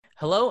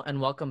Hello and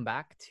welcome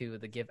back to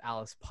the Give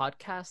Alice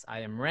podcast.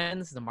 I am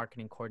Renz, the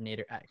marketing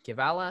coordinator at Give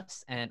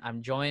Alice, and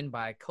I'm joined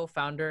by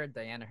co-founder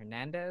Diana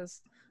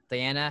Hernandez.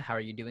 Diana, how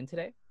are you doing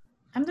today?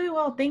 I'm doing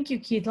well. Thank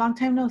you, Keith. Long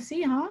time no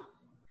see, huh?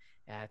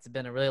 Yeah, it's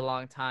been a really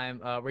long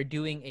time. We're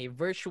doing a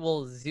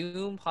virtual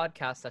Zoom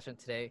podcast session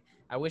today.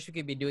 I wish we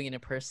could be doing it in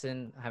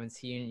person. I haven't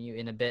seen you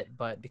in a bit,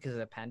 but because of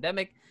the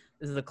pandemic,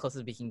 this is the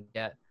closest we can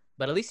get.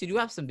 But at least you do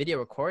have some video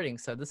recording,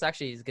 so this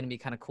actually is going to be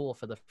kind of cool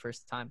for the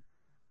first time.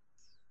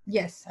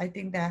 Yes, I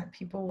think that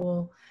people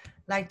will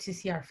like to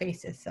see our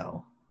faces.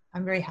 So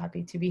I'm very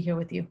happy to be here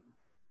with you.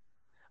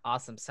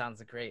 Awesome.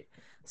 Sounds great.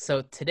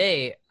 So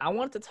today I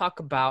wanted to talk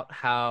about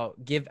how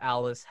Give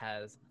Alice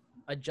has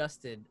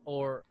adjusted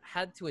or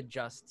had to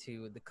adjust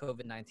to the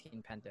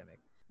COVID-19 pandemic.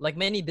 Like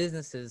many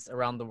businesses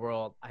around the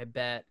world, I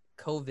bet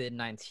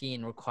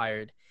COVID-19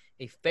 required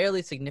a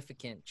fairly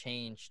significant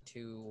change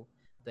to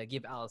the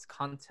Give Alice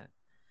content.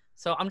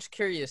 So I'm just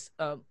curious,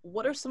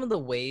 what are some of the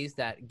ways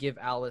that Give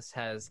Alice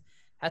has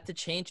had to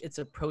change its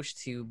approach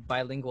to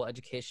bilingual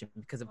education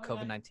because of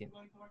COVID-19?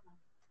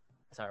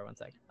 Sorry, one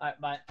sec. All right,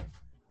 bye.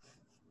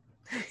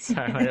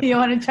 Sorry, You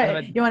want to that's try? my,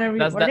 You want to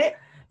that's reword that. it?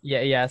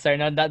 Yeah. Sorry,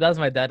 no, that's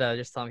my dad.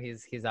 Just tell him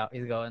he's out.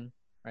 He's going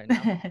right now.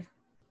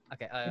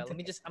 Okay. It's Let me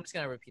okay. just. I'm just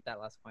gonna repeat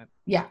that last point.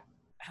 Yeah.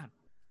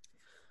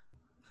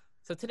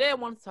 So today I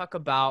want to talk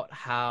about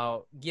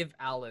how Give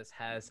Alice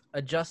has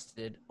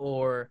adjusted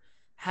or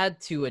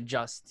had to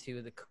adjust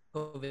to the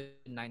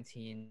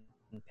COVID-19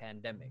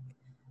 pandemic.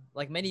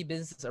 Like many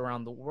businesses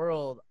around the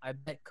world, I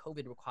bet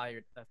COVID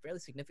required a fairly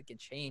significant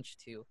change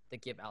to the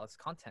Give Alice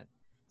content.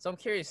 So I'm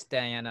curious,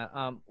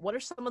 Diana, what are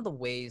some of the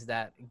ways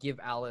that Give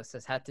Alice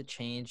has had to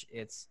change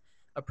its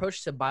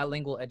approach to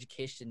bilingual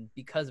education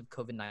because of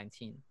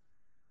COVID-19?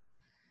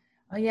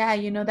 Oh,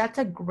 yeah, that's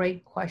a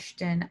great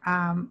question.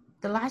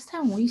 The last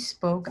time we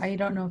spoke, I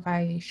don't know if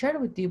I shared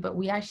it with you, but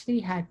we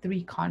actually had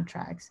 3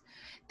 contracts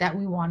that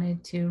we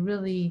wanted to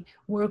really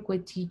work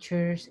with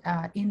teachers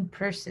in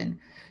person.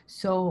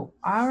 So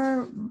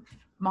our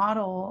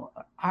model,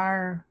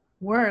 our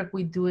work,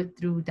 we do it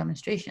through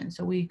demonstration.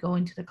 So we go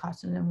into the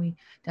classroom and we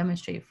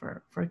demonstrate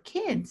for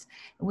kids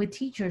with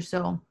teachers.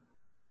 So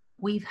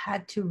we've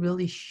had to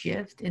really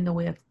shift in the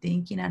way of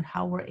thinking and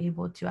how we're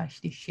able to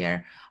actually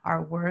share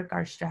our work,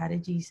 our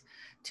strategies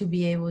to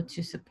be able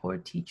to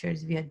support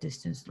teachers via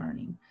distance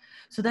learning.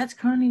 So that's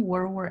currently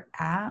where we're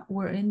at.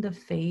 We're in the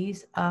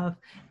phase of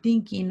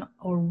thinking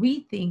or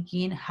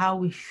rethinking how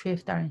we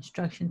shift our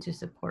instruction to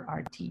support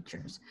our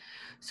teachers.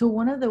 So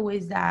one of the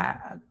ways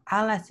that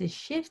ALAS is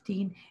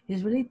shifting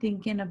is really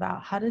thinking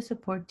about how to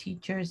support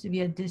teachers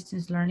via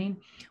distance learning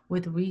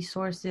with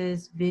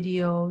resources,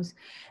 videos,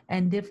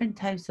 and different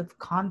types of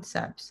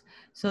concepts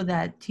so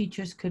that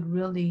teachers could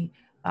really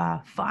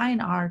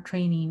find our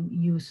training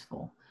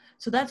useful.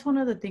 So that's one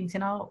of the things,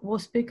 and we'll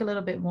speak a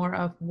little bit more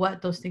of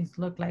what those things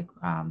look like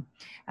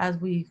as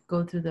we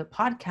go through the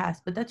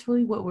podcast. But that's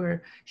really what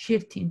we're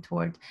shifting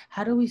towards.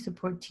 How do we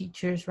support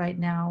teachers right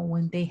now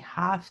when they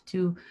have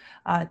to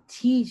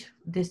teach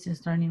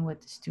distance learning with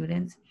the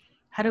students?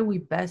 How do we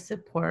best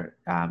support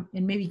and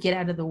maybe get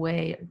out of the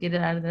way, get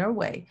it out of their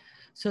way,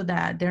 so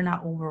that they're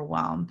not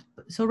overwhelmed?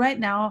 So right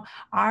now,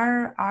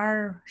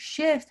 our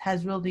shift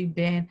has really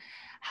been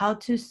how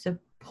to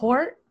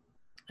support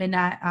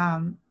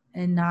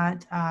and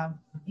not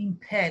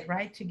impede,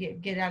 right, to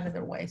get out of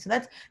their way. So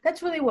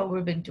that's really what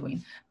we've been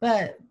doing.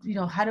 But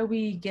how do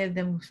we give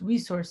them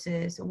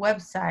resources, a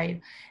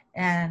website,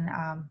 and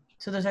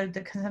so those are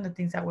the kind of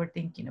things that we're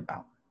thinking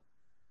about.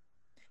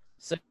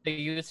 So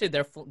you would say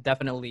therefore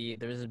definitely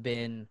there's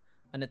been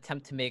an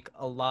attempt to make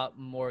a lot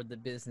more of the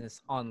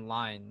business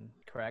online,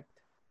 correct?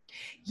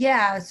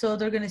 Yeah, so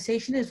the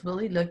organization is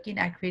really looking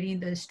at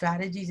creating the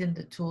strategies and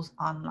the tools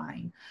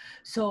online.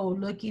 So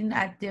looking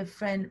at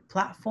different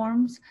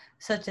platforms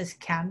such as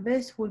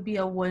Canvas would be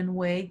a one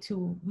way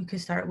to we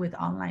could start with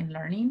online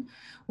learning.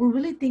 We're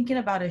really thinking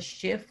about a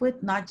shift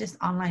with not just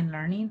online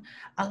learning.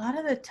 A lot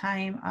of the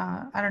time,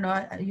 I don't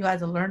know you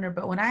as a learner,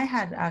 but when I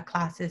had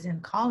classes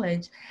in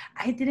college,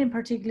 I didn't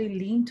particularly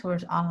lean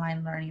towards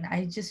online learning.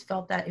 I just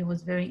felt that it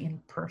was very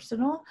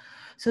impersonal.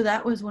 So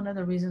that was one of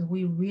the reasons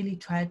we really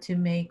tried to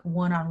make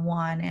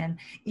one-on-one and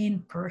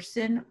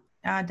in-person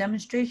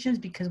demonstrations,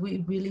 because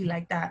we really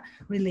like that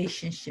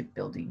relationship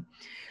building.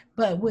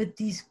 But with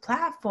these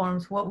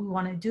platforms, what we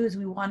want to do is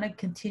we want to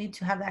continue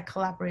to have that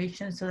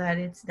collaboration so that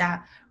it's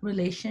that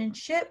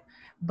relationship,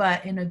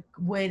 but in a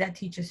way that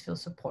teachers feel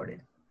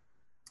supported.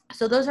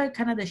 So those are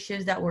kind of the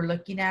shifts that we're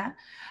looking at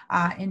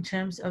in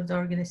terms of the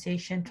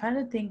organization, trying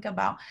to think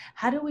about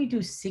how do we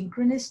do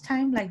synchronous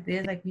time like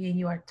this, like me and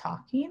you are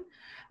talking,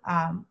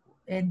 um,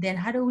 and then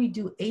how do we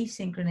do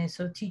asynchronous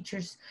so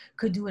teachers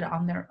could do it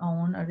on their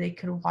own or they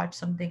could watch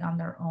something on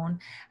their own?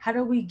 How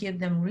do we give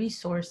them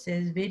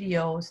resources,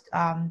 videos,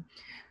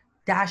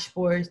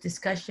 dashboards,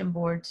 discussion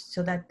boards,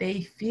 so that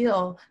they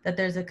feel that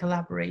there's a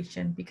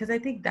collaboration? Because I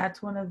think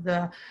that's one of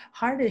the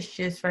hardest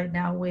shifts right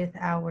now with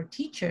our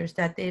teachers,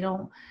 that they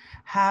don't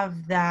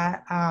have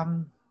that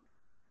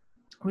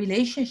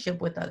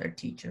relationship with other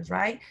teachers,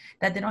 right?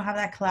 That they don't have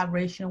that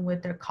collaboration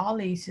with their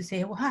colleagues to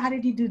say, well, how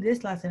did you do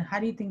this lesson? How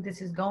do you think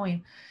this is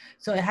going?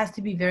 So it has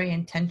to be very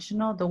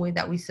intentional, the way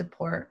that we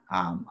support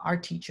our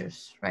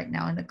teachers right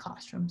now in the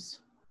classrooms.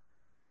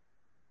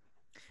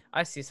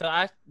 I see.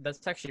 So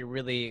that's actually a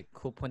really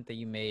cool point that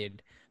you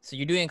made. So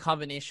you're doing a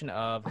combination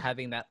of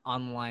having that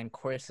online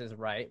courses,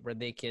 right, where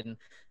they can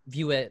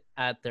view it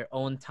at their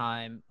own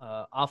time,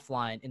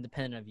 offline,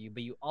 independent of you.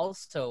 But you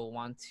also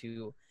want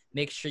to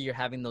make sure you're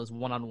having those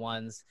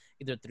one-on-ones,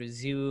 either through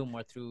Zoom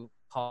or through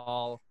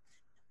call,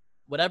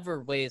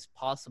 whatever way is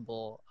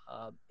possible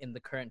in the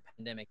current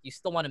pandemic. You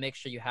still want to make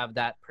sure you have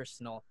that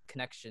personal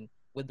connection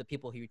with the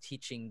people who you're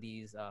teaching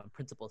these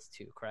principles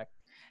to, correct?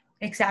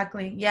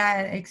 Exactly.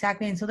 Yeah,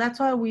 exactly. And so that's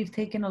why we've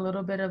taken a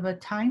little bit of a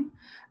time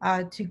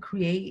to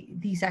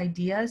create these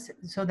ideas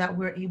so that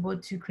we're able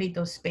to create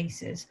those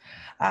spaces.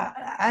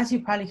 As you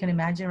probably can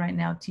imagine right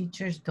now,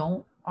 teachers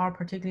don't are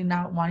particularly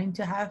not wanting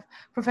to have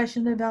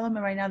professional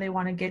development right now. They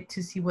want to get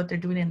to see what they're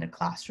doing in the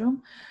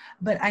classroom.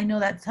 But I know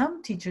that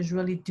some teachers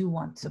really do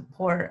want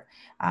support.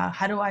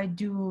 How do I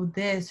do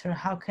this? Or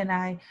how can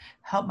I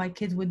help my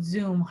kids with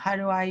Zoom? How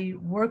do I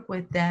work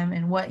with them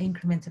in what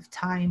increments of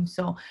time?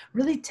 So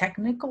really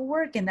technical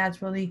work, and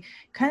that's really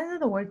kind of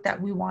the work that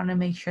we want to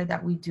make sure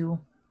that we do,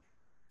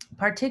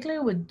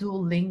 particularly with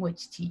dual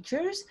language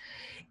teachers.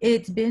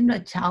 It's been a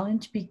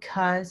challenge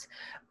because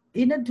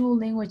in a dual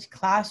language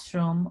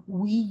classroom,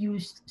 we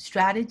use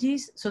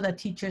strategies so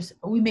that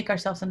we make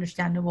ourselves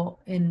understandable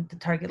in the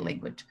target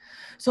language.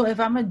 So if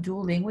I'm a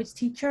dual language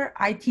teacher,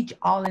 I teach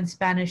all in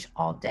Spanish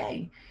all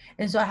day.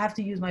 And so I have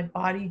to use my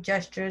body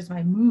gestures,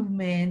 my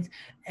movements,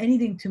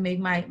 anything to make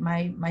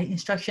my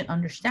instruction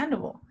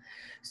understandable.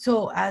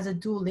 So as a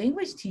dual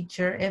language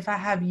teacher, if I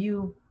have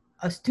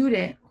a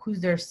student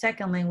whose their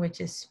second language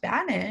is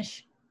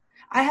Spanish,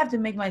 I have to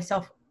make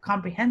myself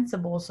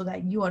comprehensible so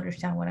that you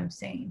understand what I'm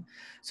saying.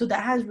 So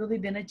that has really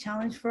been a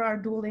challenge for our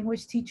dual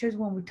language teachers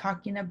when we're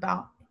talking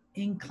about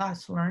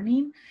in-class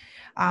learning,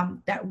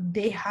 that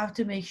they have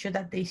to make sure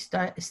that they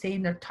stay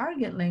in their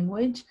target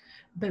language,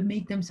 but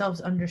make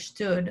themselves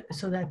understood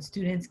so that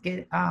students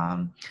get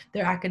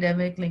their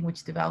academic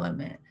language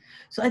development.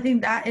 So I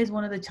think that is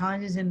one of the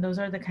challenges, and those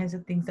are the kinds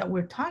of things that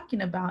we're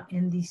talking about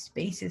in these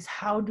spaces.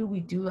 How do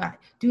we do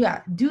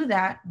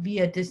that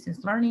via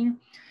distance learning,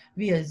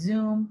 via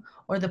Zoom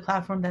or the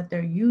platform that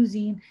they're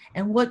using,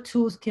 and what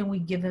tools can we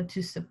give them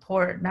to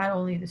support not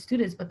only the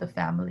students but the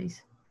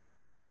families?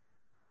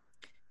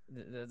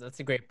 That's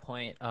a great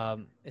point.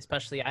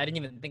 Especially, I didn't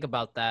even think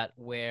about that,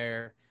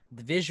 where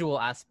the visual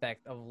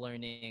aspect of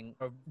learning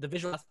or the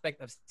visual aspect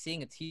of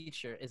seeing a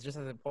teacher is just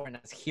as important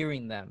as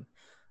hearing them.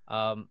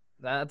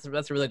 That's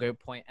a really great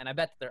point, and I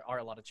bet there are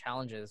a lot of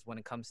challenges when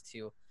it comes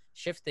to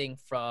shifting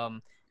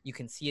from you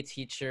can see a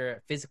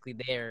teacher physically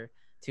there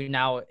to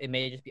now it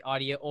may just be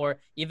audio, or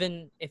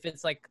even if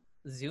it's like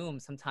Zoom,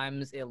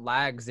 sometimes it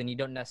lags and you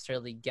don't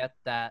necessarily get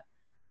that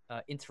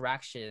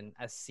interaction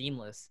as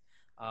seamless.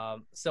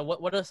 So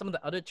what are some of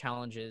the other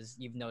challenges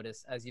you've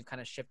noticed as you've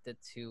kind of shifted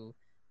to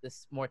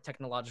this more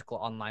technological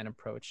online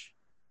approach?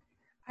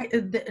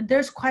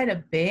 There's quite a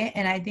bit,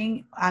 and I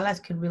think ALAS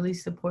could really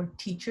support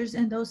teachers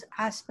in those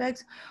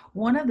aspects.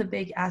 One of the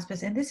big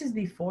aspects, and this is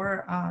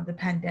before the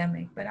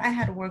pandemic, but I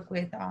had worked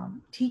with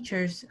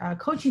teachers,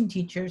 coaching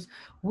teachers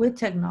with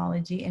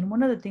technology, and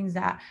one of the things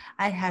that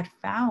I had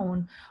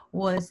found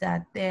was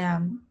that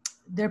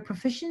their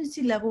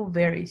proficiency level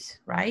varies,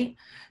 right?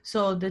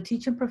 So the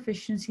teacher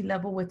proficiency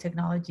level with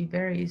technology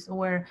varies,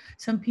 where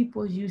some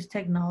people use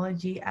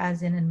technology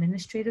as an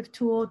administrative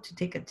tool to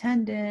take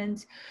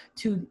attendance,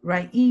 to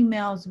write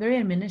emails, very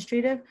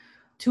administrative,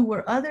 to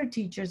where other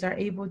teachers are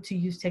able to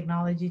use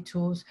technology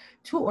tools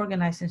to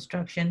organize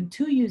instruction,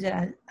 to use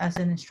it as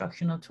an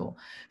instructional tool.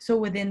 So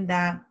within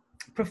that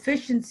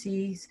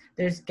proficiencies,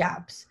 there's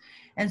gaps.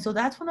 And so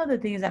that's one of the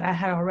things that I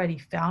had already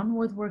found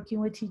with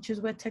working with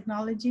teachers with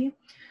technology.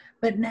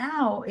 But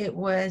now it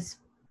was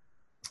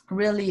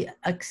really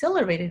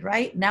accelerated,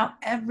 right? Now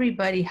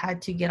everybody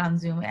had to get on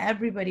Zoom.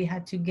 Everybody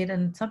had to get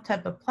on some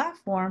type of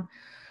platform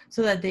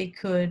so that they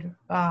could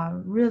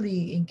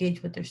really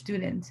engage with their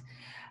students.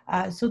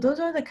 So those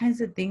are the kinds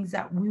of things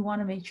that we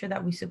want to make sure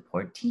that we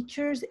support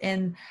teachers.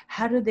 And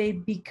how do they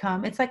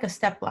become, it's like a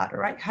step ladder,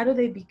 right? How do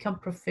they become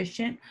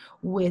proficient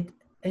with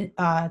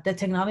the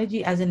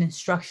technology as an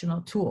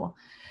instructional tool?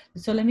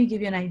 So let me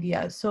give you an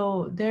idea.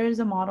 So there's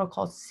a model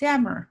called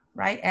SAMR,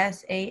 right?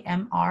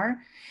 SAMR.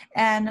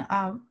 And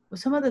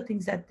some of the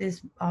things that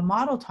this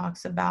model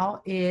talks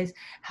about is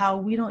how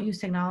we don't use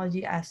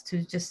technology as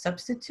to just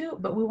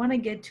substitute, but we want to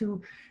get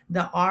to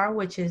the R,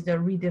 which is the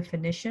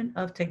redefinition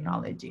of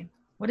technology.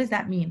 What does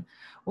that mean?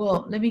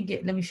 Well, let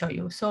me show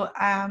you. So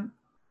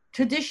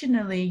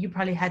traditionally, you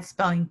probably had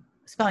spelling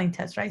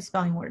tests, right?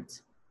 Spelling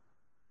words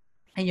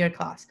in your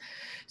class.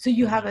 So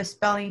you have a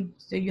spelling,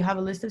 so you have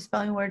a list of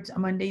spelling words.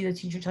 On Monday, the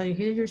teacher tells you,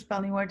 here's your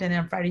spelling word, and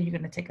then on Friday, you're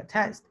going to take a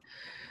test.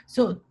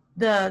 So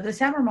the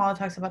SAMR model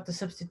talks about the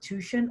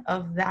substitution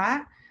of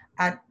that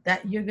that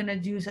you're going to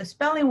use a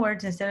spelling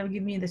words instead of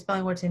giving you the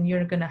spelling words and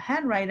you're going to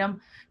handwrite them.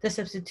 The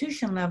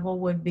substitution level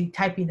would be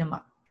typing them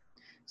up.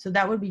 So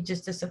that would be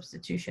just a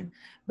substitution.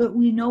 But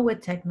we know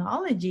with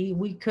technology,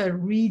 we could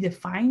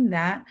redefine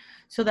that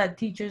so that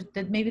teachers,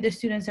 that maybe the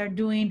students are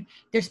doing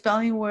their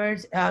spelling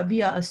words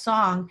via a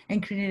song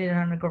and creating it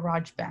on a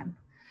GarageBand.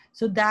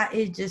 So that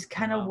is just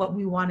kind of what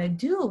we want to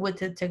do with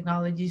the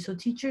technology. So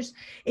teachers,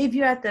 if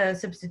you're at the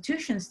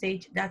substitution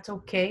stage, that's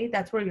okay.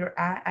 That's where you're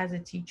at as a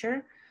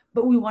teacher.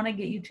 But we want to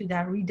get you to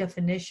that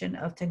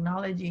redefinition of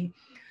technology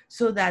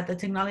so that the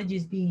technology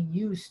is being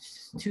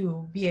used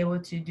to be able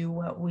to do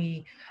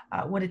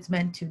what it's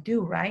meant to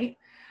do, right?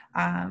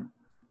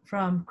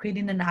 From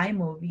creating an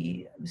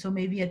iMovie. So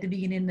maybe at the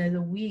beginning of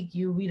the week,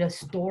 you read a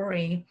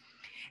story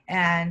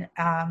and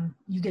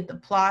you get the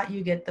plot,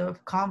 you get the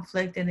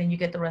conflict, and then you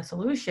get the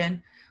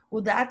resolution.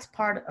 Well, that's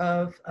part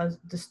of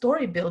the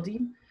story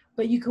building,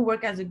 but you could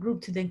work as a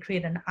group to then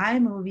create an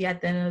iMovie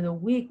at the end of the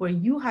week where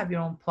you have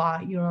your own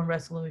plot, your own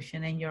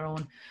resolution, and your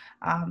own,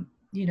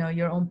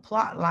 your own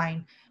plot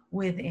line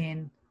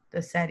within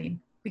the setting,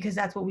 because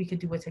that's what we could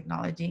do with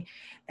technology.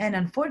 And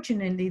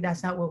unfortunately,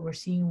 that's not what we're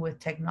seeing with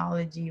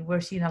technology.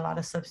 We're seeing a lot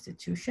of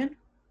substitution,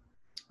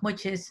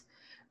 which is,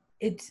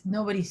 it's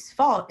nobody's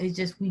fault. It's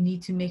just we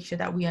need to make sure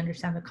that we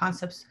understand the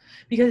concepts,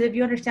 because if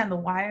you understand the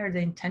why or the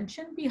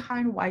intention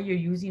behind why you're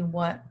using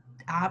what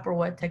app or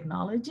what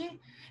technology,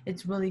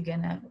 it's really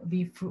gonna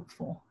be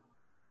fruitful.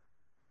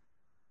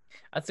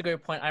 That's a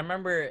great point. I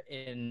remember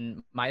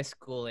in my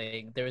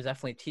schooling, there was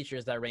definitely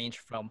teachers that ranged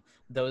from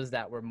those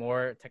that were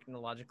more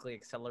technologically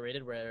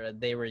accelerated, where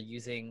they were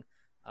using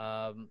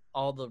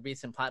all the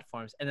recent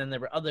platforms, and then there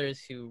were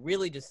others who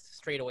really just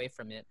strayed away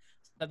from it.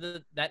 So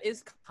that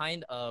is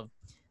kind of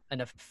an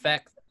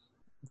effect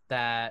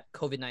that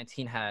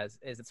COVID-19 has,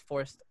 is it's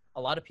forced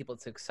a lot of people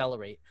to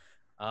accelerate.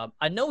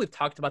 I know we've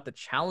talked about the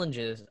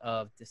challenges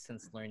of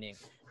distance learning,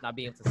 not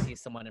being able to see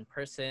someone in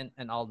person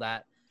and all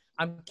that.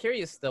 I'm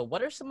curious though,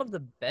 what are some of the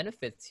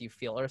benefits you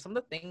feel, or some of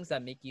the things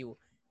that make you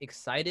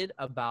excited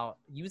about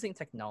using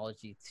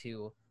technology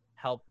to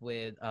help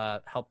with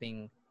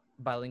helping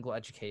bilingual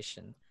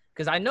education?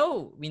 Because I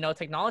know we know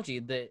technology,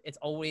 that it's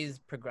always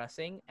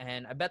progressing,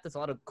 and I bet there's a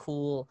lot of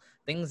cool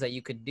things that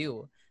you could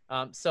do.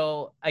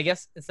 So I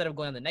guess instead of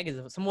going on the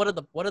negative, what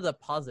are the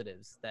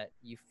positives that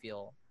you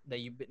feel that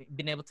you've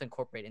been able to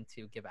incorporate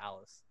into Give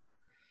Alice?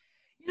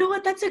 You know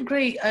what? That's a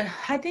great.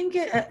 I think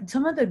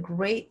some of the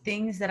great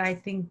things that I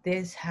think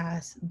this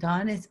has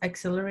done is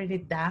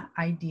accelerated that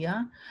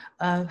idea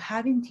of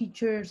having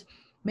teachers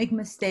make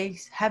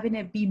mistakes, having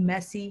it be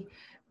messy,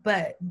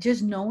 but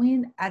just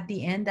knowing at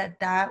the end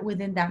that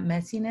within that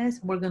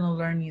messiness, we're gonna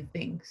learn new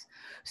things.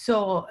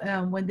 So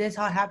when this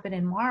all happened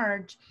in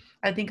March,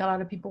 I think a lot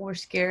of people were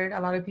scared.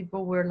 A lot of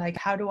people were like,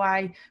 "How do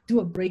I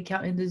do a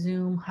breakout in the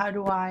Zoom? How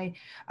do I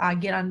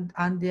get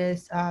on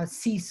this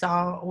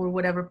Seesaw or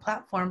whatever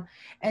platform?"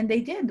 And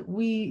they did.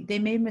 They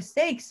made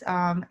mistakes,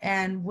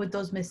 and with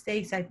those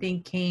mistakes, I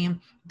think came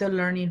the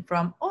learning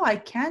from, oh, I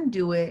can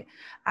do it.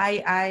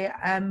 I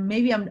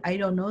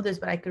don't know this,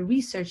 but I could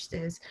research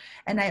this.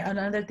 And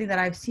another thing that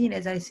I've seen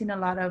is I've seen a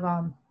lot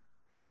of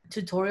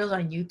tutorials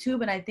on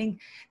YouTube, and I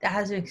think that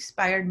has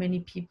inspired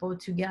many people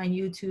to get on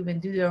YouTube and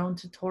do their own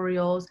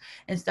tutorials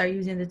and start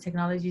using the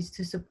technologies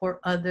to support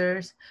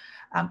others.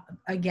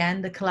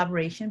 Again, the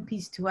collaboration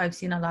piece too. I've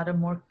seen a lot of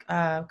more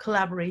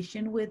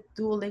collaboration with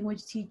dual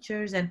language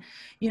teachers, and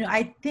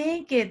I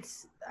think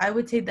I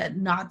would say that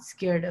not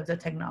scared of the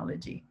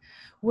technology,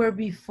 where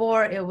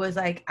before it was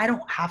like, I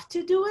don't have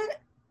to do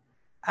it.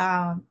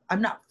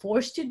 I'm not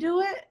forced to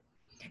do it.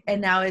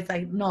 And now it's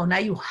like, no, now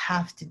you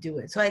have to do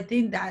it. So I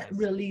think that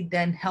really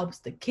then helps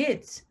the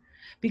kids,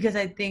 because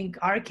I think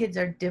our kids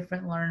are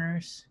different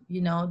learners.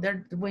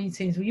 They're,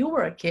 since you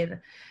were a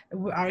kid,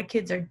 our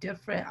kids are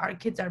different. Our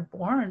kids are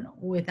born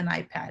with an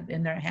iPad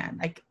in their hand,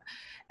 like,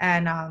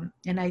 and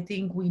I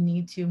think we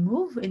need to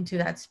move into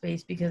that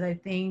space, because I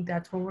think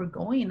that's where we're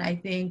going. I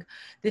think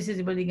this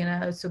is really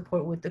gonna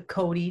support with the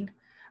coding.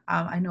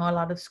 I know a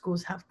lot of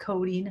schools have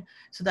coding,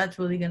 so that's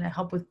really going to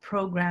help with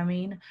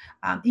programming.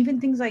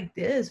 Even things like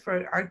this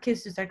for our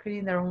kids to start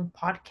creating their own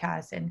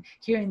podcasts and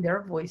hearing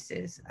their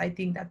voices. I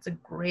think that's a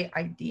great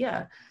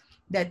idea,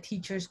 that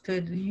teachers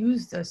could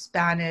use the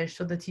Spanish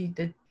so that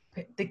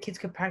the kids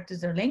could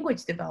practice their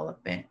language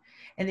development,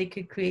 and they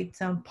could create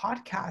some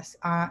podcasts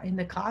in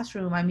the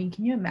classroom. I mean,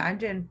 can you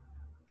imagine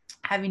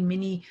having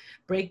mini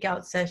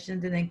breakout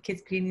sessions and then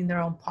kids creating their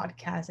own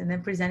podcasts and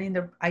then presenting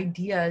their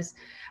ideas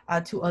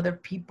to other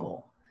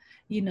people,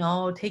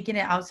 taking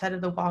it outside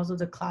of the walls of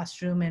the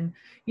classroom, and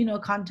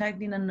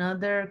contacting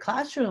another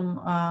classroom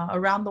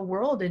around the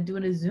world and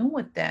doing a Zoom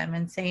with them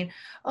and saying,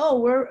 oh,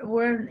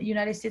 we're in the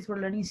United States,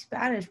 we're learning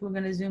Spanish, we're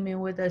going to Zoom in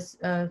with us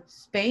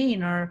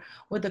Spain, or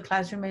with a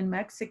classroom in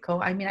Mexico.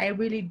 I mean, I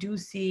really do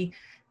see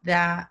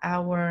that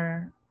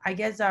our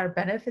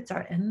benefits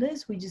are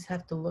endless. We just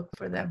have to look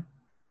for them.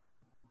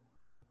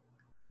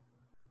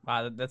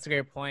 Wow, that's a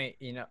great point.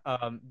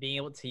 Being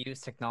able to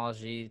use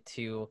technology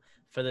to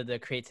further the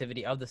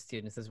creativity of the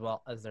students as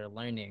well as their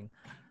learning.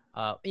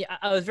 Yeah,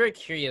 I was very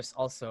curious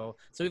also.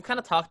 So we've kind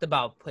of talked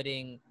about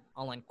putting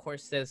online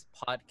courses,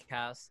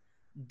 podcasts,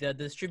 the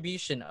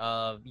distribution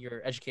of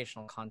your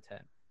educational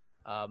content.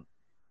 Um,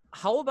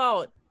 how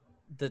about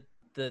the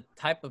the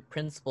type of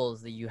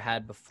principles that you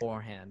had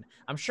beforehand?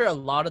 I'm sure a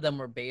lot of them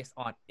were based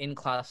on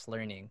in-class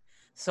learning.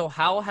 So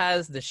how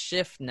has the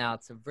shift now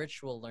to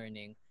virtual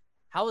learning,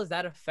 how has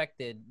that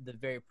affected the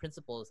very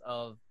principles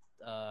of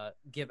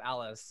Give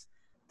Alice,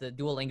 the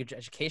dual language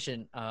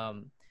education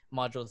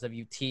modules that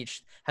you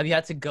teach? Have you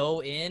had to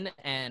go in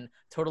and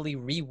totally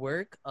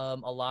rework a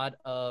lot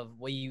of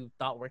what you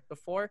thought worked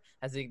before?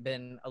 Has it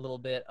been a little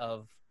bit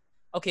of,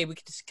 okay, we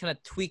could just kind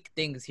of tweak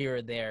things here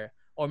or there,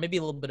 or maybe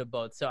a little bit of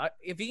both? So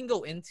if you can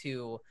go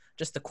into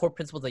just the core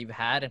principles that you've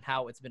had and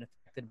how it's been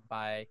affected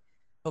by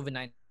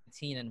COVID-19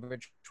 and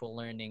virtual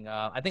learning,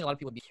 I think a lot of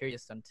people would be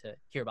curious to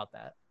hear about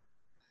that.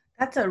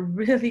 That's a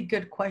really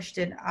good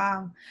question.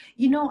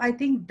 I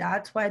think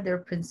that's why they're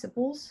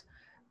principles.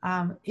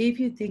 If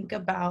you think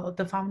about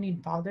the founding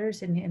fathers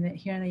here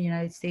in the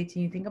United States,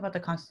 and you think about the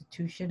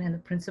Constitution and the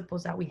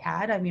principles that we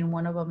had, I mean,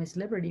 one of them is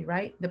liberty,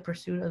 right? The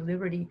pursuit of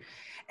liberty.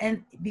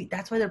 And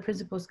that's why they're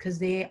principles, because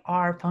they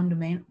are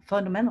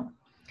fundamental.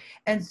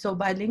 And so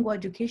bilingual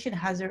education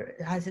has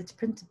its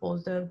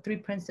principles. The three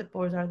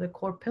principles are the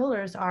core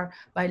pillars are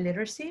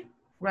biliteracy,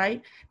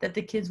 right? That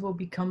the kids will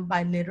become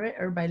biliterate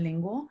or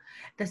bilingual.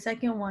 The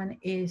second one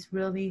is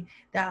really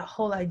that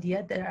whole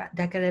idea that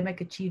the academic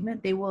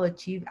achievement, they will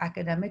achieve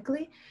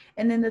academically.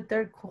 And then the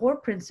third core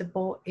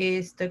principle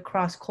is the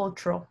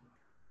cross-cultural,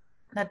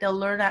 that they'll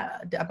learn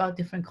about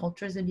different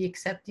cultures and be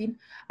accepting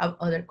of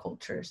other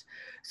cultures.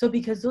 So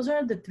because those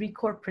are the three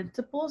core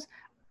principles,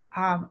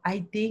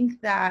 I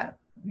think that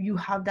you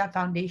have that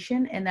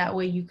foundation, and that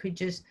way you could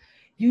just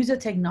use the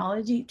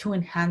technology to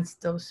enhance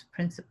those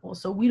principles.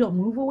 So we don't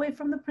move away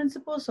from the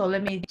principles. So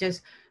let me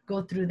just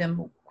go through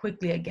them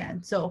quickly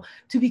again. So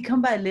to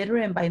become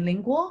biliterate and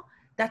bilingual,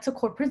 that's a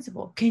core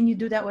principle. Can you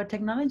do that with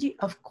technology?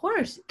 Of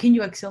course. Can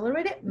you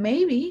accelerate it?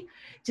 Maybe.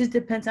 Just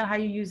depends on how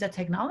you use that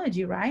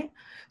technology, right?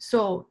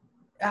 So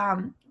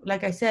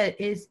like I said,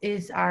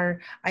 is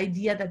our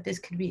idea that this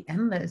could be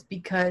endless,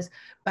 because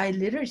by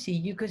literacy,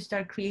 you could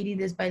start creating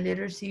this by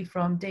literacy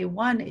from day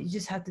one. You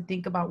just have to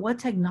think about what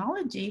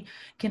technology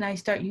can I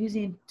start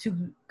using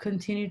to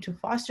continue to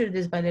foster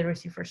this by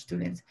literacy for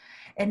students.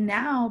 And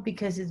now,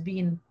 because it's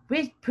being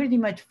pretty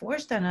much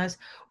forced on us,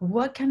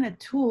 what kind of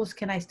tools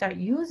can I start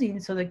using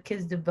so that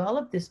kids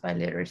develop this by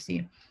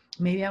literacy?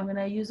 Maybe I'm going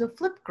to use a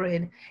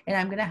Flipgrid, and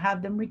I'm going to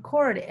have them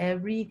record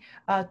every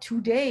 2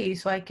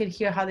 days, so I could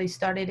hear how they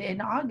started in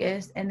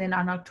August, and then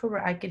on October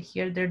I could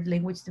hear their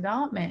language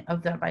development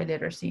of that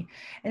biliteracy.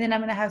 And then I'm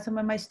going to have some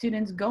of my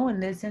students go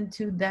and listen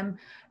to them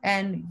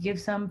and give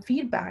some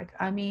feedback.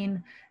 I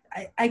mean,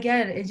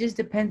 again, it just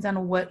depends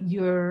on what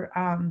your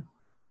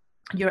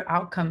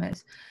outcome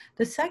is.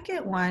 The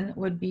second one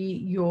would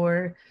be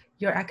your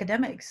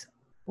academics.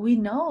 We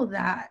know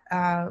that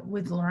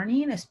with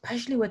learning,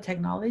 especially with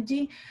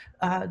technology,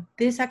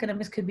 this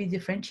academics could be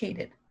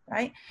differentiated,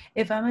 right?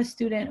 If I'm a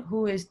student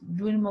who is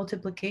doing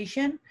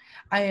multiplication,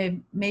 I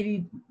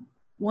maybe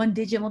one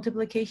digit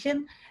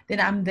multiplication, then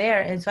I'm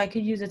there. And so I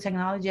could use the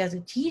technology as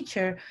a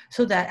teacher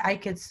so that I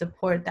could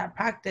support that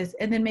practice.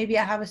 And then maybe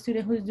I have a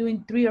student who's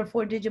doing 3 or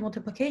 4 digit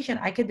multiplication.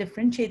 I could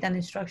differentiate that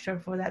instructor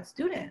for that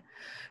student.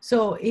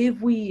 So if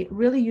we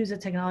really use the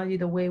technology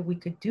the way we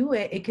could do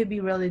it, it could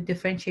be really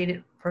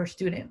differentiated per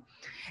student.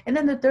 And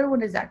then the third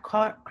one is that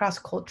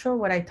cross-cultural,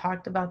 what I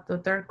talked about, the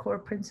third core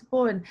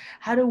principle, and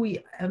how do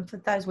we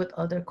empathize with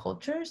other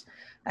cultures?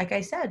 Like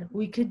I said,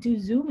 we could do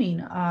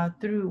Zooming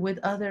through with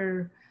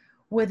other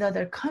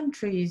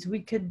countries.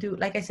 We could do,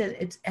 like I said,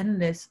 it's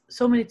endless.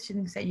 So many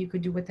things that you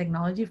could do with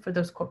technology for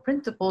those core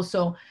principles.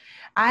 So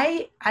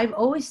I've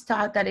always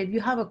thought that if you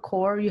have a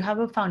core, you have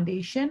a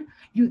foundation,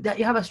 you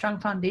have a strong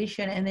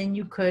foundation, and then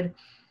you could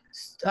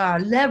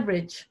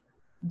leverage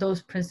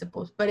those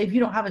principles. But if you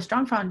don't have a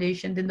strong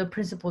foundation, then the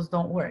principles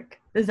don't work.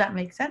 Does that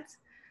make sense?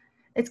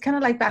 It's kind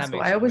of like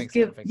basketball. I That always makes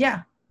give, perfect sense.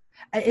 yeah,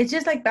 it's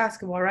just like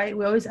basketball, right?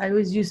 I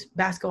always use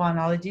basketball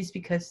analogies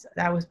because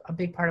that was a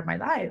big part of my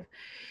life.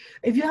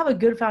 If you have a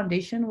good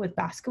foundation with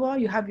basketball,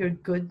 you have your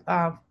good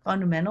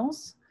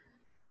fundamentals,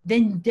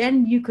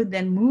 then you could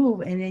then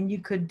move, and then you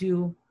could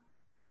do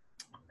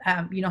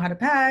you know how to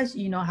pass,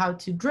 you know how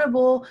to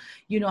dribble,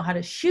 you know how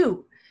to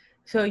shoot.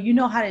 So you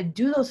know how to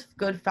do those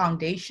good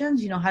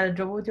foundations, you know how to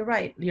dribble with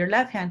your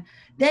left hand.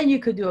 Then you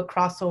could do a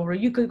crossover.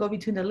 You could go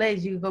between the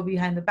legs, you could go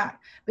behind the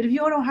back. But if you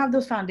don't have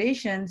those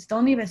foundations,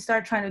 don't even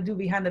start trying to do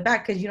behind the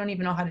back, because you don't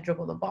even know how to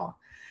dribble the ball.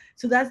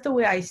 So that's the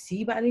way I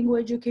see bilingual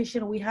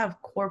education. We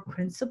have core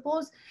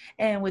principles,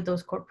 and with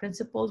those core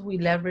principles, we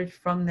leverage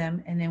from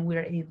them, and then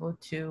we're able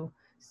to,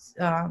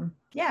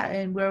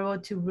 and we're able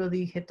to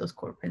really hit those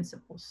core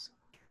principles.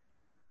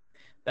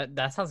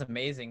 That sounds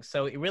amazing.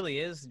 So it really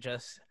is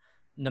just,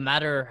 no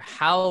matter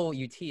how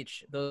you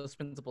teach, those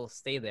principles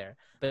stay there.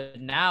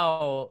 But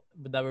now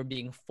that we're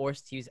being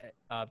forced to use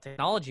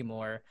technology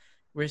more,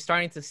 we're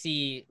starting to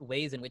see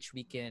ways in which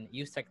we can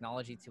use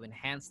technology to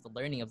enhance the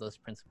learning of those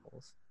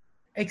principles.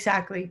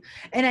 Exactly.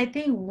 And I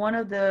think one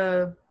of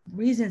the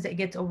reasons it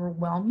gets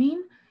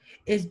overwhelming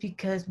is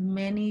because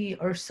many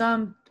or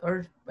some,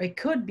 or it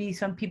could be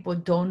some people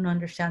don't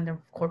understand their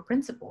core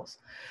principles.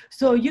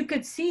 So you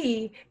could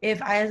see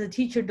if I, as a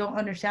teacher, don't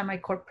understand my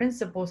core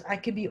principles, I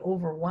could be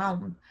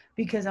overwhelmed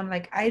because I'm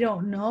like, I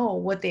don't know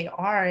what they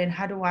are and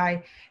how do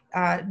I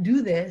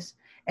do this.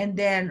 And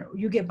then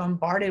you get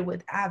bombarded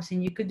with apps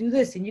and you could do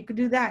this and you could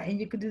do that and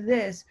you could do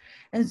this.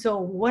 And so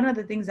one of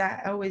the things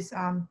that I always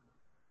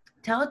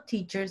tell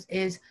teachers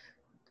is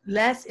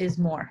less is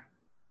more.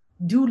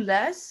 Do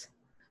less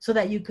so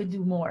that you could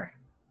do more,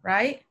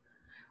 right?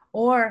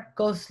 Or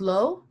go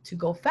slow to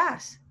go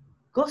fast.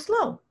 Go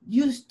slow.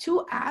 Use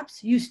two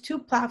apps, use two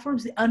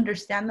platforms,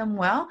 understand them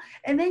well,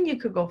 and then you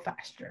could go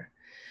faster.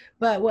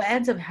 But what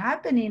ends up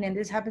happening, and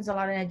this happens a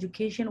lot in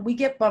education, we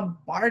get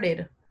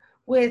bombarded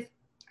with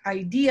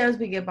ideas,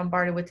 we get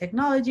bombarded with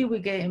technology, we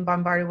get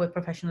bombarded with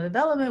professional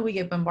development, we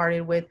get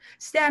bombarded with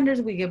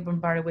standards, we get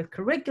bombarded with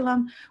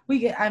curriculum, we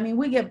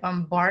get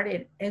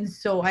bombarded. And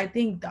so I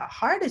think the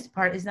hardest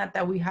part is not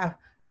that we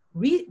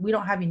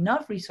don't have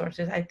enough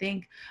resources. I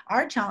think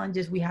our challenge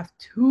is we have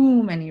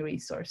too many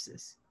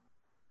resources.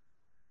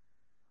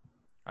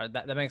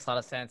 That makes a lot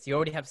of sense. You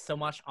already have so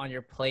much on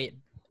your plate,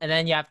 and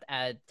then you have to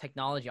add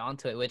technology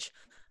onto it, which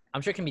I'm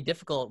sure can be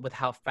difficult with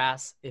how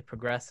fast it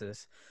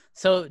progresses.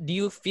 So, do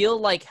you feel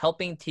like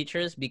helping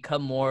teachers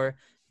become more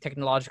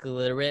technologically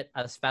literate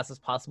as fast as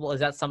possible? Is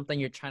that something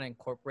you're trying to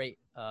incorporate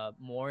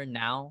more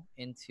now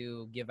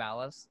into Give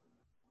Alice?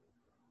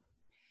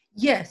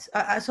 Yes,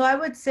 so I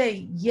would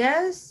say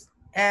yes,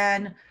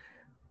 and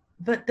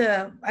but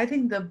I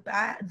think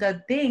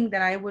the thing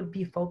that I would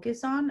be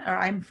focused on, or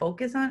I'm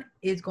focused on,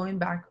 is going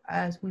back,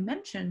 as we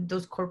mentioned,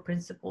 those core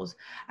principles.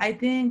 I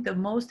think the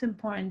most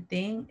important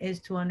thing is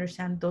to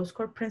understand those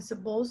core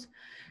principles,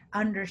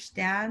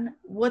 understand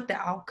what the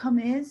outcome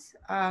is,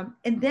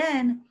 and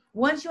then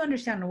once you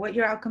understand what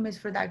your outcome is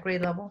for that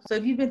grade level, so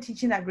if you've been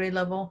teaching that grade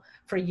level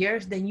for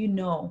years, then you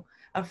know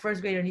a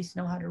first grader needs to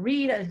know how to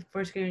read, a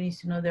first grader needs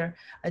to know their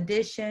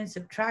addition,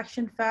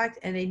 subtraction fact,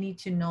 and they need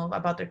to know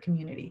about their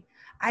community.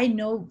 I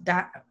know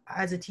that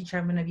as a teacher,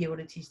 I'm going to be able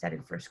to teach that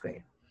in first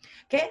grade.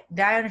 Okay,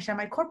 that I understand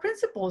my core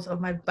principles of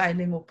my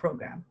bilingual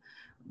program.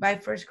 By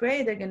first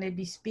grade, they're going to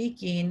be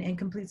speaking in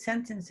complete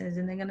sentences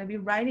and they're going to be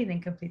writing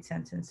in complete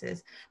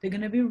sentences. They're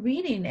going to be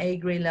reading A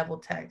grade level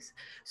text.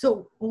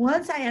 So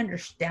once I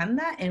understand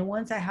that and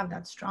once I have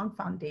that strong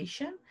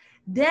foundation,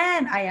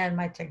 then I add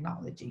my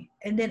technology.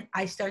 And then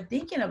I start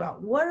thinking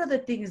about what are the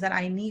things that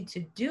I need to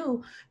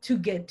do to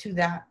get to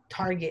that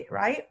target,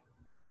 right?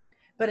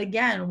 But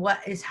again, what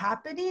is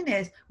happening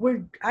is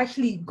we're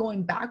actually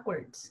going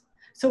backwards.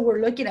 So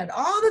we're looking at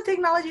all the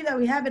technology that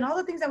we have and all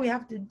the things that we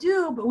have to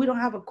do, but we don't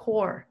have a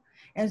core.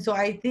 And so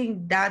I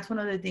think that's one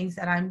of the things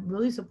that I'm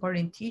really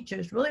supporting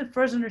teachers. Really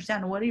first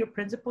understand what your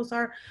principles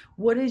are,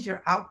 what is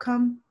your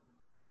outcome,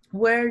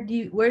 where's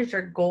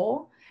your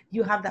goal?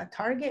 You have that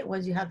target.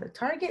 Once you have the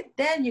target,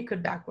 then you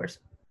could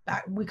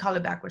we call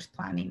it backwards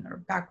planning or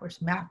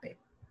backwards mapping.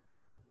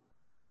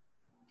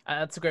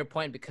 That's a great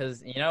point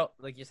because,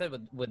 like you said,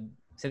 with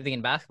same thing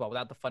in basketball,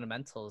 without the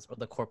fundamentals or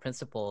the core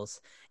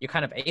principles, you're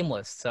kind of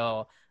aimless.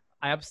 So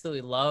I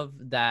absolutely love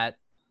that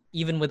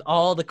even with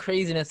all the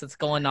craziness that's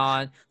going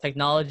on,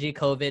 technology,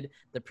 COVID,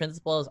 the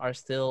principles are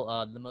still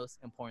the most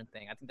important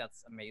thing. I think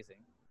that's amazing.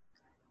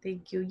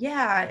 Thank you.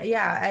 Yeah,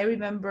 yeah. I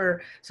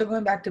remember. So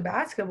going back to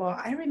basketball,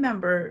 I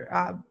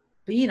remember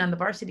being on the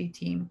varsity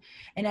team,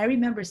 and I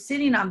remember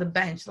sitting on the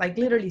bench, like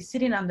literally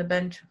sitting on the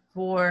bench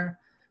for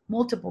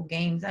multiple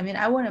games. I mean,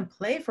 I wouldn't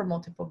play for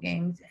multiple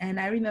games, and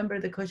I remember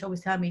the coach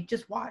always telling me,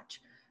 "Just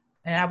watch."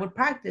 And I would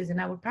practice and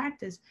I would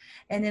practice.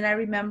 And then I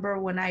remember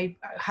when I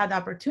had the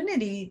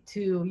opportunity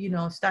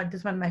to, start,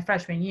 this was my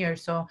freshman year.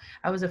 So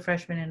I was a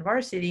freshman in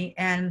varsity,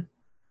 and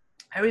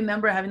I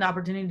remember having the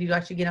opportunity to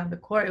actually get on the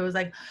court. It was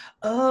like,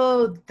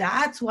 oh,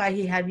 that's why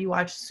he had me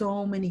watch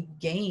so many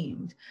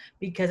games,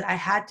 because I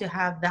had to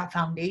have that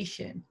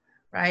foundation,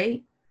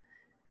 right?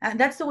 And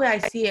that's the way I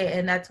see it.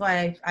 And that's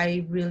why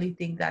I really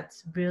think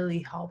that's really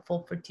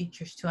helpful for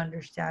teachers to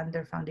understand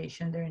their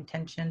foundation, their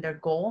intention, their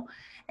goal.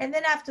 And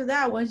then after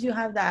that, once you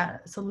have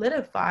that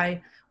solidify,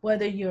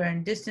 whether you're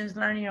in distance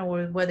learning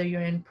or whether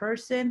you're in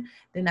person,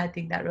 then I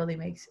think that really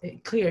makes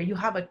it clear. You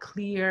have a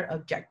clear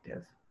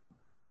objective,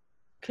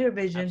 clear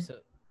vision,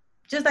 Absolutely.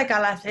 just like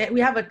I last said,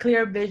 we Absolutely. have a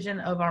clear vision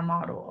of our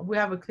model. We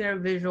have a clear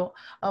visual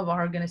of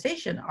our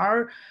organization.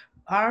 Our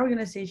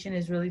organization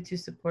is really to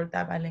support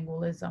that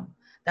bilingualism,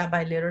 that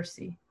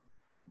biliteracy,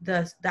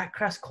 that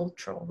cross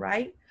cultural,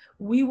 right?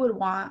 We would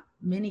want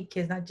many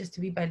kids not just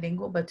to be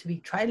bilingual, but to be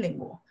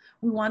trilingual.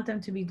 We want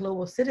them to be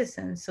global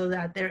citizens so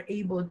that they're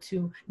able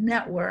to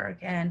network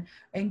and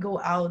go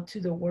out to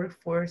the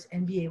workforce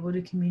and be able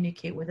to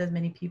communicate with as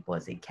many people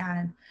as they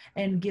can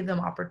and give them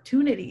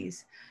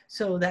opportunities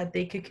so that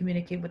they could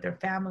communicate with their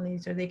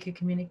families or they could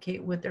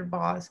communicate with their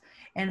boss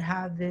and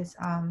have this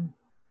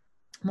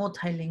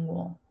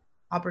multilingual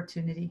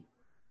opportunity.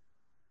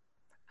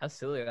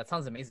 Absolutely. That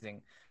sounds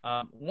amazing.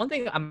 One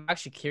thing I'm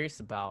actually curious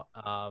about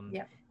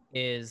Yeah.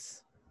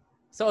 is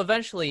So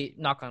eventually,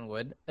 knock on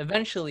wood,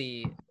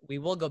 eventually we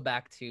will go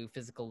back to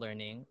physical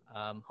learning.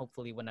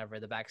 Hopefully, whenever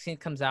the vaccine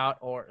comes out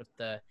or if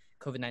the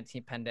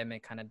COVID-19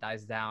 pandemic kind of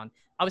dies down.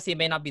 Obviously, it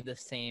may not be the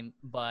same,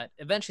 but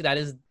eventually, that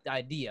is the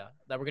idea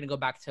that we're going to go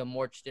back to a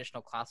more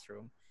traditional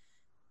classroom.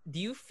 Do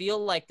you feel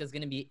like there's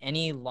going to be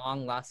any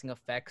long-lasting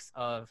effects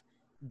of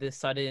this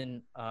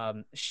sudden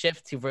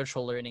shift to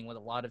virtual learning with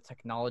a lot of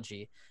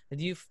technology?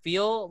 Do you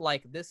feel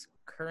like this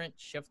current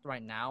shift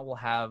right now will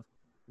have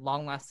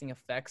long-lasting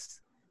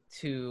effects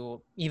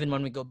to even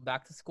when we go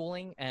back to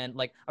schooling? And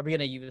like, are we going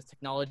to use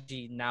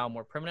technology now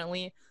more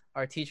permanently?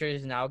 Are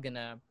teachers now going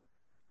to,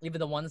 even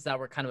the ones that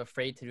were kind of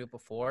afraid to do it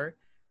before,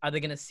 are they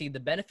going to see the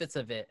benefits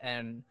of it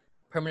and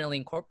permanently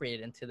incorporate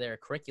it into their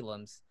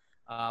curriculums?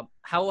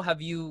 How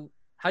have you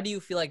how do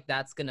you feel like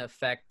that's going to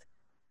affect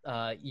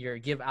your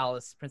Give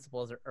Alice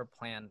principles or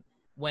plan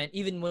when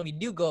even when we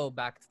do go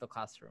back to the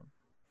classroom?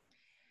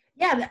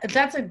 Yeah,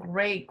 that's a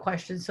great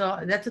question. So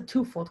that's a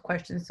twofold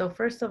question. So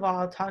first of all,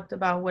 I'll talk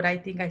about what I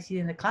think I see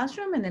in the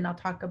classroom, and then I'll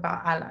talk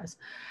about ALAS.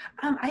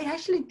 I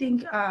actually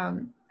think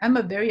I'm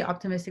a very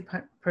optimistic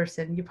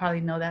person. You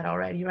probably know that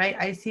already, right?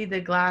 I see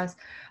the glass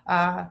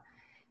uh,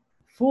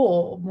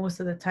 full most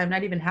of the time,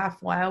 not even half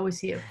full. I always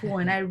see it full.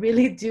 And I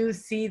really do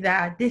see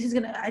that I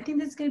think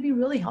this is gonna be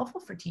really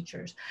helpful for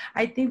teachers.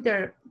 I think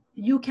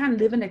you can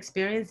live an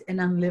experience and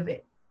unlive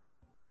it,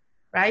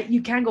 right?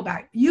 You can't go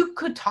back. You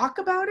could talk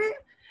about it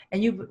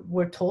and you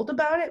were told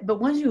about it, but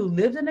once you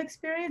lived an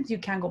experience, you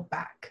can't go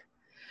back.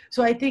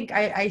 So I think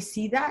I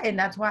see that. And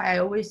that's why I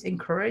always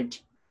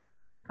encourage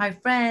my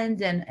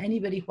friends and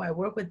anybody who I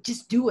work with,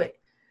 just do it.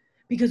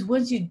 Because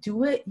once you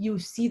do it, you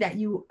see that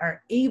you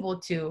are able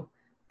to,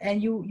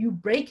 and you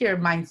break your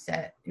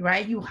mindset,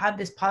 right? You have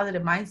this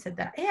positive mindset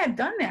that, hey, I've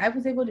done it. I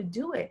was able to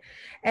do it.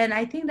 And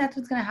I think that's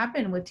what's going to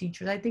happen with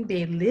teachers. I think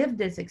they live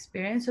this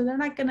experience, so they're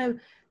not going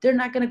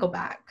to go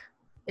back.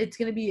 It's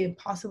going to be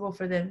impossible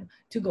for them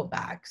to go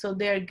back. So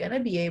they're going to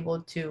be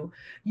able to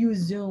use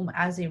Zoom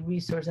as a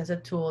resource, as a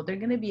tool. They're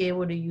going to be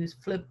able to use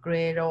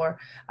Flipgrid or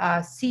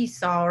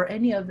Seesaw or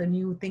any of the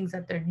new things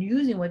that they're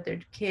using with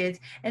their kids,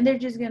 and they're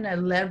just going to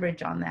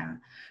leverage on that.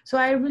 So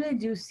I really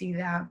do see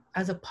that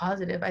as a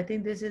positive. I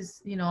think this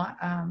is,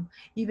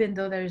 even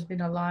though there's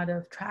been a lot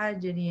of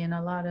tragedy and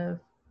a lot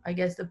of, I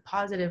guess, the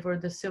positive or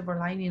the silver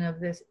lining of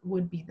this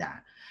would be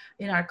that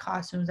in our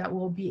classrooms that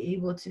we'll be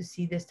able to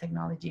see this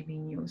technology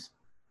being used.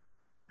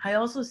 I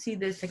also see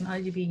this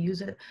technology being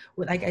used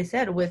with, like I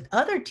said, with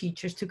other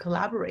teachers to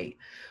collaborate.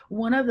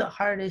 One of the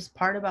hardest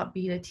part about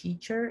being a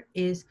teacher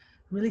is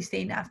really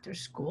staying after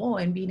school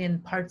and being in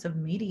parts of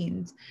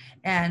meetings.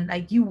 And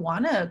like you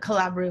want to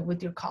collaborate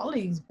with your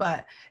colleagues,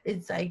 but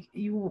it's like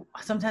you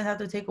sometimes have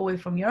to take away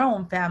from your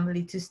own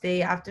family to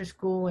stay after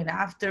school and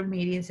after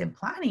meetings and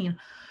planning.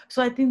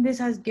 So I think this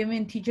has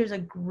given teachers a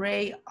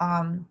great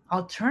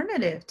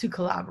alternative to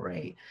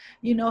collaborate.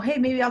 Hey,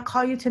 maybe I'll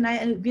call you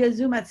tonight via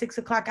Zoom at 6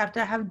 o'clock after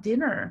I have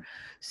dinner.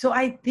 So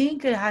I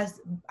think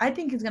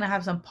it's going to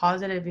have some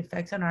positive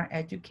effects on our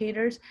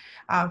educators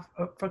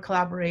for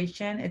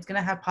collaboration. It's going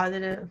to have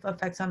positive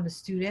effects on the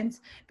students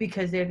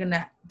because they're going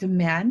to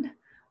demand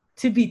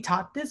to be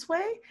taught this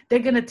way. They're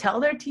going to tell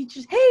their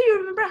teachers, hey, you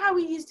remember how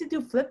we used to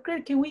do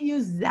Flipgrid? Can we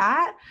use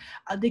that?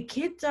 The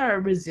kids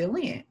are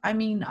resilient. I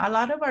mean, a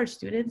lot of our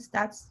students,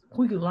 that's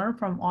who you learn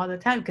from all the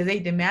time because they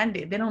demand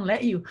it. They don't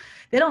let you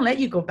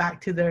go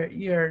back to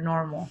your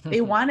normal.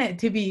 They want it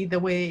to be the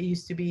way it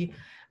used to be.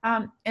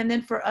 And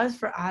then for us,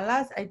 for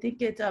ALAS, I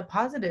think it's a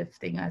positive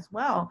thing as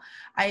well.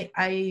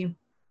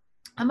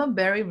 I'm a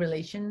very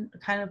relation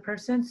kind of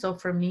person. So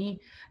for me,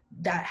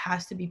 that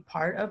has to be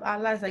part of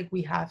ALAS. Like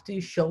we have to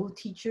show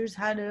teachers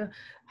how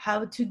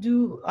to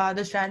do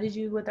the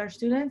strategy with our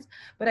students.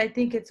 But I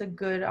think it's a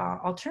good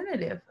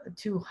alternative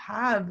to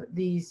have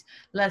these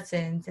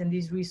lessons and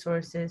these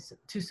resources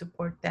to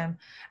support them.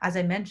 As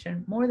I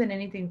mentioned, more than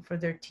anything for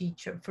their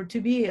teacher, for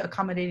to be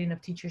accommodating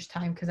of teachers'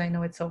 time, because I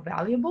know it's so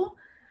valuable.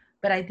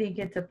 But I think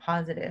it's a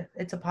positive.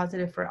 It's a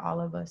positive for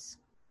all of us.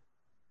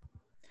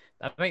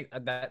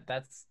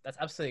 That's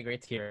absolutely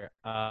great to hear.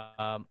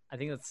 I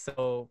think it's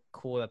so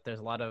cool that there's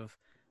a lot of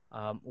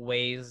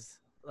ways,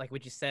 like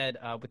what you said,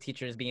 with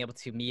teachers being able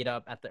to meet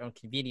up at their own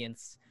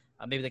convenience.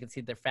 Maybe they can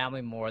see their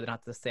family more. They don't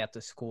have to stay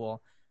after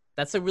school.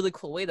 That's a really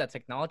cool way that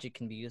technology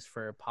can be used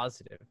for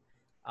positive.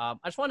 I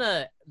just want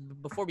to,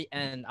 before we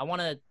end, I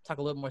want to talk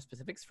a little more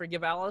specifics for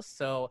Give Alice.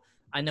 So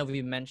I know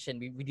we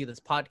mentioned we do this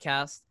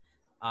podcast.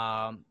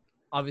 Um,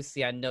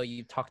 Obviously, I know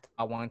you talked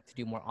about wanting to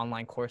do more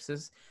online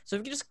courses. So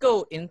if you could just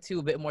go into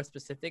a bit more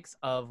specifics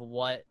of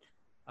what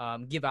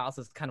Give Alice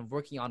is kind of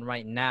working on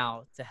right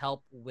now to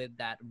help with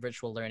that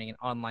virtual learning and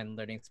online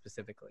learning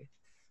specifically.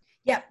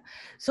 Yep.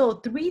 So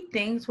 3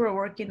 things we're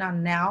working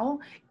on now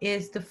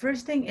is the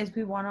first thing is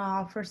we want to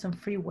offer some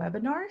free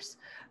webinars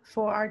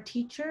for our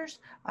teachers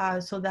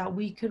so that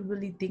we could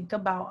really think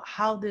about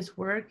how this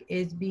work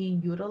is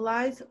being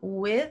utilized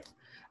with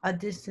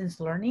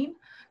distance learning.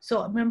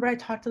 So remember I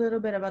talked a little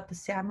bit about the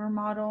SAMR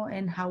model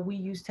and how we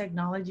use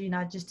technology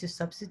not just to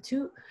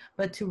substitute,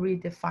 but to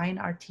redefine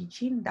our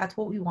teaching. That's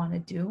what we want to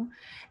do.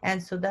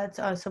 And so that's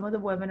some of the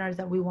webinars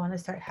that we want to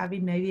start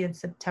having maybe in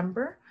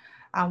September.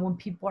 When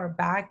people are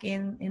back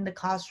in the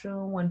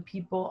classroom, when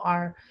people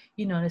are,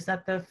 it's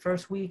not the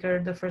first week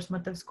or the first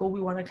month of school,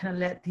 we want to kind of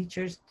let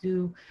teachers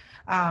do,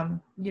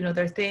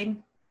 their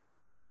thing.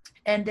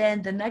 And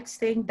then the next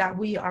thing that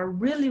we are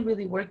really,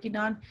 really working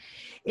on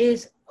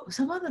is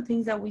some of the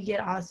things that we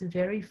get asked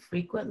very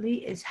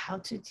frequently is how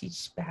to teach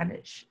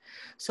Spanish.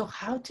 So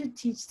how to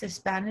teach the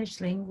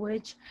Spanish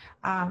language.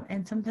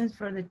 And sometimes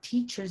for the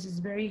teachers, it's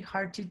very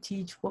hard to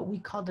teach what we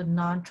call the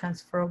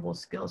non-transferable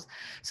skills.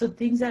 So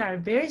things that are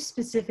very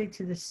specific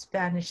to the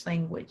Spanish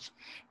language.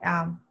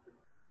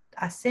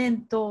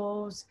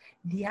 Acentos,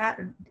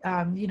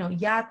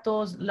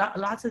 hiatos,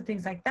 lots of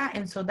things like that.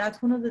 And so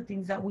that's one of the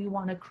things that we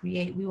want to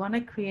create. We want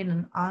to create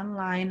an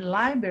online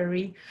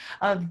library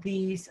of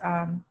these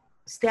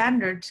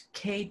standards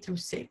K through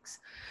 6.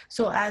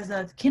 So as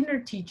a kinder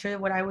teacher,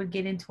 what I would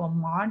get into a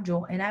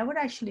module and I would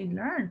actually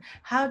learn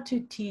how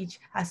to teach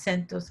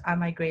acentos at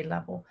my grade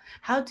level,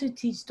 how to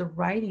teach the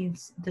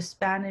writings, the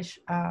Spanish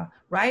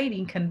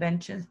writing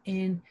conventions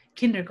in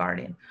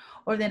kindergarten,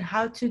 or then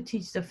how to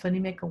teach the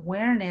phonemic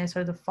awareness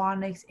or the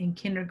phonics in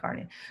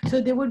kindergarten.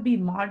 So there would be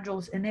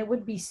modules and it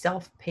would be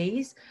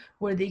self-paced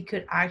where they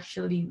could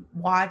actually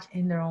watch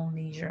in their own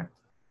leisure,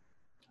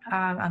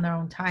 on their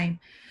own time.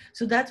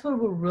 So that's what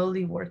we're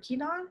really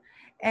working on.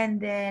 And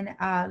then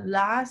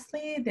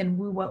lastly, then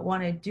we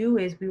want to do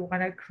is we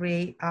want to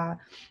create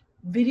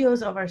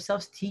videos of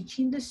ourselves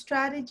teaching the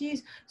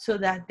strategies so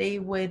that the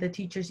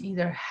teachers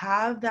either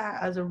have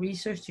that as a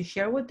resource to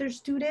share with their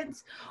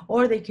students,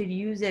 or they could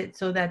use it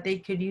so that they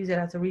could use it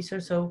as a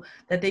resource so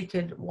that they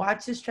could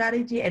watch the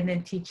strategy and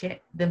then teach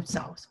it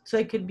themselves. So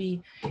it could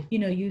be,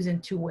 used in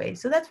 2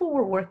 ways. So that's what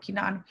we're working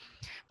on.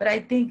 But I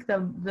think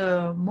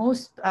the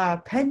most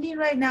pending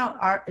right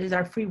now is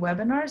our free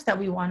webinars that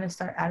we want to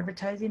start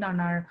advertising on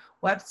our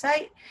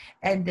website,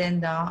 and then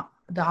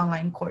the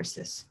online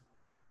courses.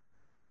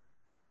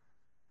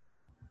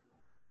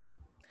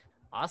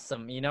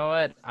 Awesome. You know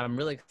what? I'm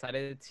really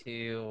excited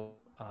to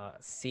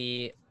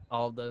see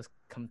all of those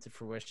come to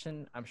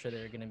fruition. I'm sure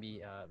they're going to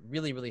be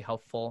really, really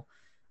helpful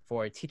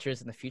for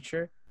teachers in the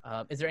future.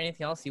 Is there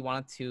anything else you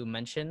wanted to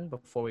mention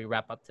before we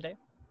wrap up today?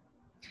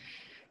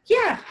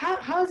 Yeah,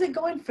 how's it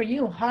going for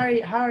you? How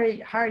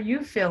are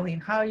you feeling?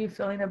 How are you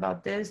feeling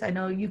about this? I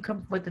know you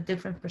come with a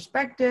different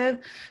perspective.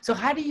 So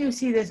how do you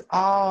see this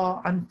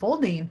all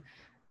unfolding?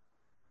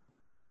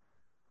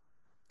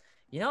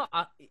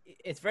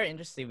 It's very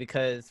interesting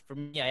because for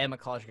me, I am a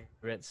college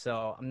graduate,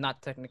 so I'm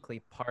not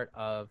technically part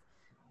of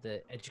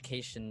the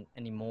education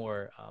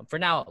anymore, for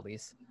now at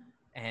least.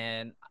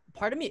 And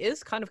part of me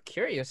is kind of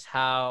curious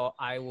how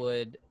I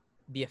would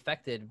be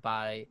affected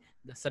by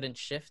the sudden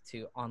shift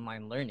to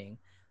online learning.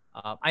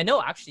 I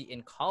know actually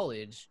in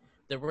college,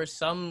 there were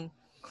some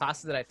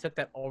classes that I took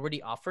that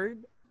already offered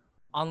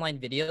online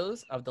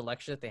videos of the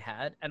lecture that they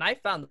had, and I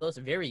found those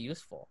very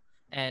useful.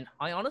 And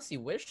I honestly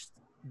wished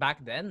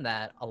back then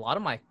that a lot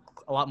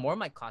more of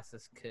my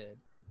classes could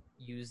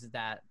use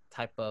that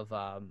type of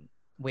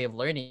way of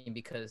learning,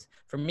 because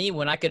for me,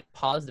 when I could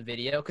pause the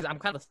video, because I'm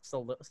kind of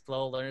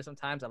slow learner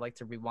sometimes, I like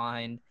to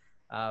rewind.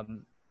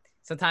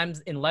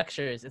 Sometimes in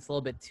lectures, it's a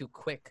little bit too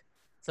quick.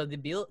 So the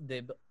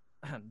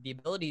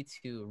ability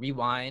to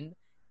rewind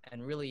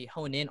and really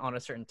hone in on a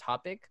certain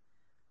topic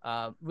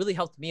really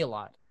helped me a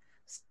lot.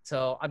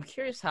 So I'm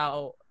curious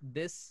how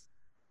this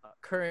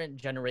current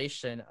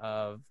generation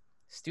of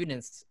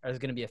students is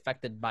going to be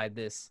affected by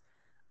this.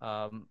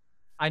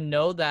 I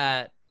know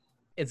that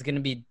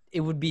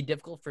it would be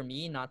difficult for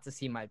me not to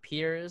see my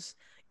peers,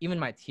 even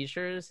my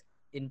teachers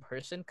in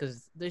person,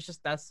 because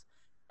that's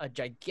a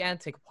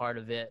gigantic part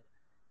of it.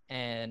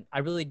 And I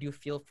really do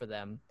feel for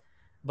them.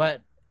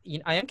 But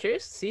I am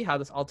curious to see how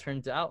this all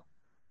turns out.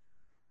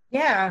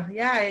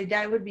 Yeah,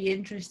 that would be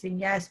interesting.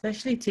 Yeah,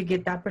 especially to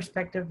get that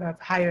perspective of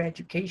higher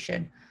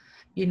education,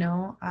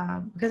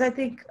 because I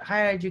think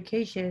higher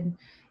education,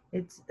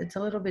 it's a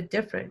little bit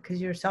different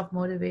because you're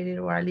self-motivated,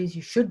 or at least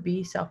you should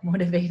be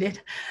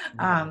self-motivated.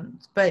 Yeah.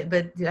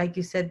 But like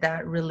you said,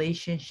 that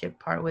relationship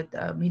part with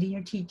meeting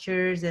your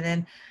teachers,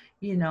 and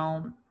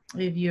then,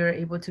 if you're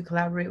able to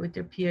collaborate with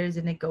your peers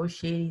and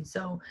negotiating.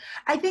 So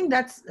I think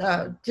that's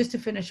just to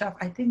finish off,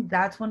 I think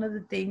that's one of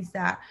the things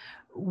that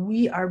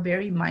we are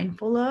very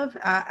mindful of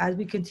as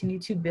we continue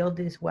to build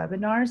these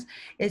webinars,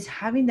 is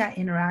having that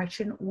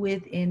interaction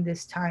within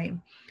this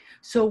time.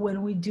 So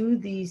when we do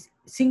these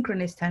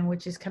synchronous time,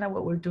 which is kind of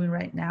what we're doing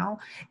right now,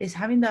 is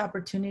having the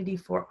opportunity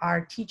for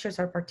our teachers,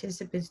 our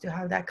participants, to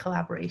have that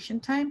collaboration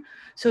time.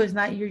 So it's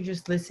not you're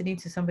just listening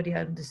to somebody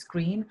on the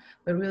screen,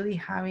 but really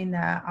having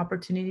that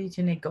opportunity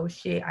to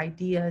negotiate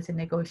ideas and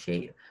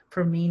negotiate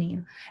for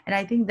meaning. And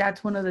I think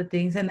that's one of the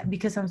things, and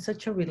because I'm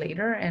such a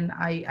relator and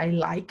I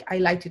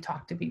like to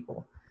talk to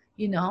people,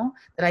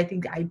 that I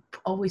think I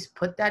always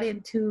put that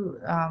into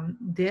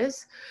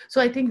this. So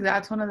I think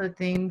that's one of the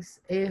things,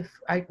 if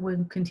I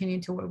would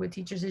continue to work with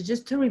teachers, is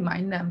just to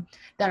remind them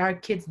that our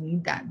kids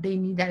need that. They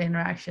need that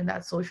interaction,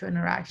 that social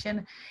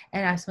interaction.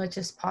 And as much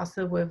as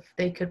possible, if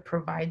they could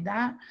provide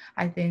that,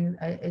 I think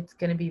it's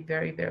going to be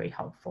very, very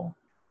helpful.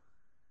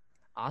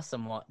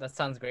 Awesome. Well, that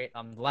sounds great.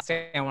 The last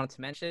thing I wanted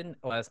to mention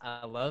was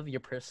I love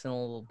your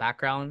personal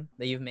background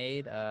that you've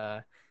made.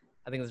 I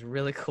think it's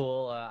really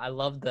cool. I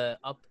love the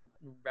up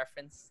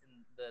reference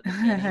in the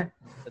beginning,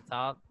 the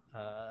top.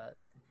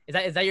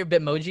 Is that your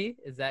Bitmoji?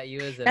 Is that you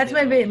as a That's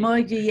my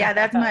Bitmoji? Bitmoji. Yeah,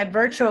 that's my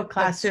virtual That's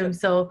classroom.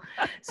 So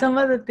some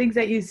of the things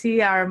that you see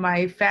are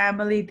my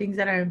family, things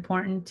that are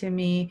important to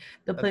me,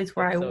 the place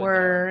where I that's so dope.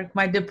 work,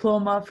 my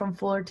diploma from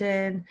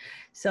Fullerton.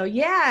 So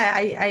yeah,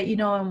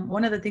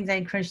 one of the things I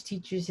encourage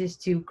teachers is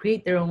to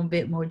create their own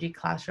Bitmoji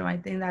classroom. I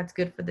think that's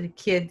good for the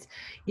kids,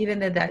 even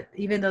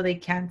though they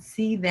can't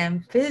see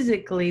them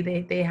physically,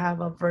 they have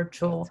a That's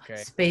virtual great.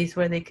 space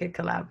where they could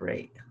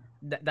collaborate.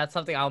 That's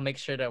something I'll make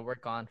sure to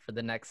work on for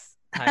the next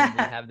time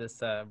we have this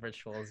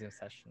virtual Zoom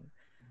session.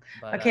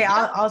 But Okay, yeah,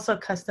 I'll also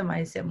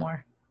customize it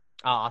more.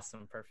 oh,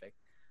 awesome, perfect.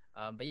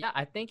 But yeah,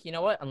 I think you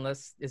know what.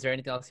 Unless is there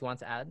anything else you want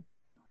to add?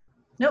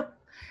 Nope.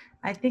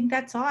 I think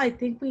that's all. I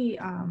think we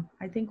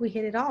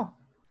hit it all.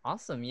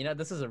 Awesome.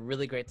 This is a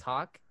really great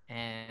talk,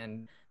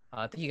 and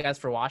thank you guys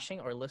for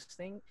watching or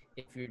listening.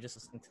 If you're just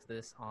listening to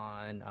this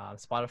on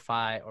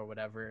Spotify or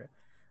whatever,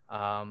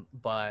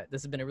 but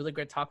this has been a really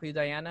great talk with you,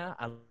 Diana.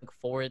 I look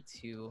forward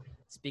to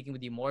speaking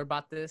with you more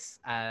about this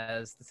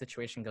as the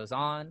situation goes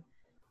on,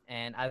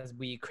 and as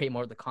we create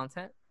more of the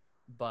content.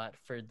 But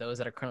for those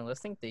that are currently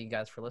listening, thank you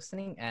guys for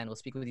listening, and we'll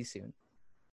speak with you soon.